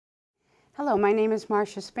Hello, my name is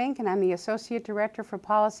Marcia Spink, and I'm the Associate Director for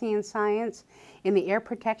Policy and Science in the Air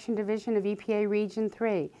Protection Division of EPA Region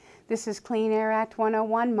 3. This is Clean Air Act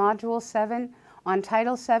 101, Module 7 on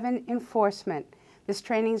Title VII Enforcement. This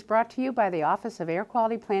training is brought to you by the Office of Air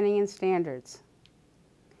Quality Planning and Standards.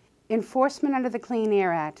 Enforcement under the Clean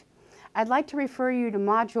Air Act. I'd like to refer you to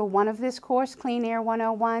Module 1 of this course, Clean Air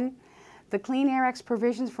 101. The Clean Air Act's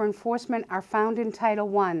provisions for enforcement are found in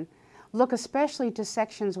Title I. Look especially to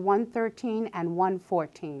Sections 113 and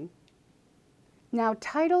 114. Now,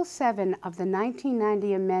 Title VII of the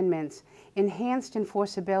 1990 amendments enhanced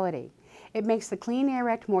enforceability. It makes the Clean Air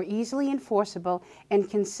Act more easily enforceable and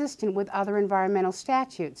consistent with other environmental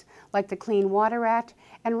statutes, like the Clean Water Act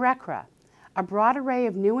and RCRA. A broad array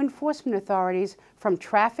of new enforcement authorities, from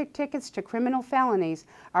traffic tickets to criminal felonies,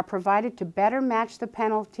 are provided to better match the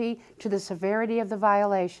penalty to the severity of the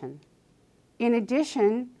violation. In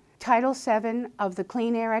addition, Title VII of the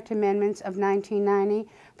Clean Air Act amendments of 1990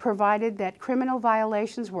 provided that criminal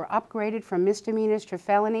violations were upgraded from misdemeanors to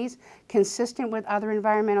felonies consistent with other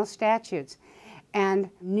environmental statutes,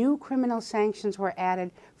 and new criminal sanctions were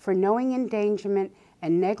added for knowing endangerment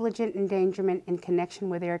and negligent endangerment in connection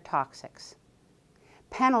with air toxics.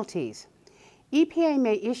 Penalties. EPA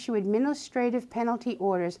may issue administrative penalty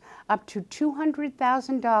orders up to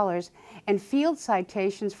 $200,000 and field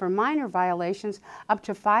citations for minor violations up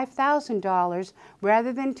to $5,000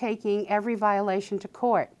 rather than taking every violation to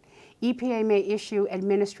court. EPA may issue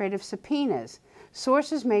administrative subpoenas.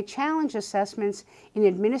 Sources may challenge assessments in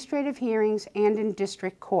administrative hearings and in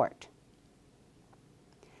district court.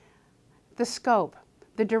 The scope.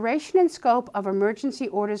 The duration and scope of emergency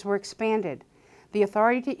orders were expanded. The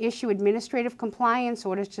authority to issue administrative compliance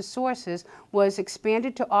orders to sources was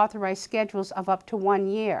expanded to authorize schedules of up to 1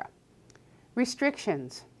 year.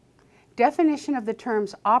 Restrictions. Definition of the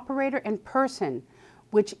terms operator and person,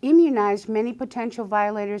 which immunized many potential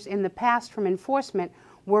violators in the past from enforcement,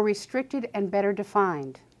 were restricted and better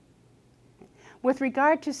defined. With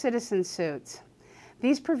regard to citizen suits,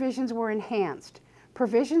 these provisions were enhanced.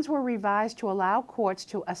 Provisions were revised to allow courts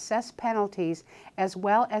to assess penalties as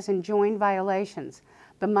well as enjoin violations.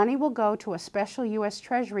 The money will go to a special U.S.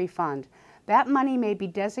 Treasury fund. That money may be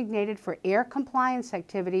designated for air compliance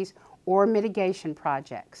activities or mitigation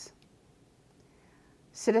projects.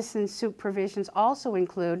 Citizen suit provisions also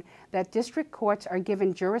include that district courts are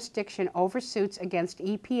given jurisdiction over suits against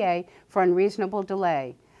EPA for unreasonable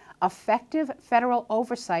delay. Effective federal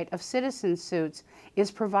oversight of citizen suits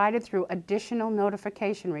is provided through additional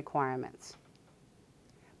notification requirements.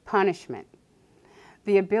 Punishment.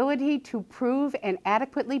 The ability to prove and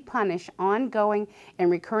adequately punish ongoing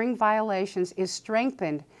and recurring violations is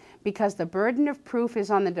strengthened because the burden of proof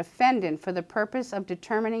is on the defendant for the purpose of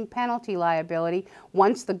determining penalty liability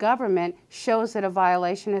once the government shows that a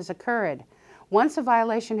violation has occurred. Once a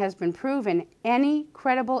violation has been proven, any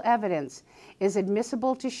credible evidence is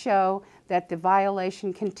admissible to show that the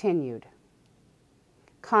violation continued.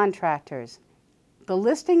 Contractors. The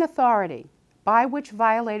listing authority by which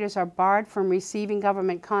violators are barred from receiving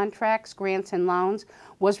government contracts, grants, and loans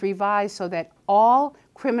was revised so that all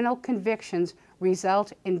criminal convictions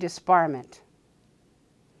result in disbarment.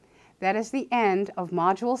 That is the end of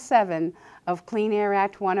Module 7 of Clean Air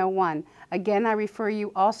Act 101. Again, I refer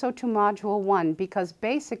you also to Module 1 because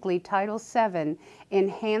basically Title VII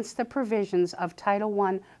enhanced the provisions of Title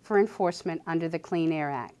I for enforcement under the Clean Air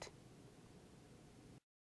Act.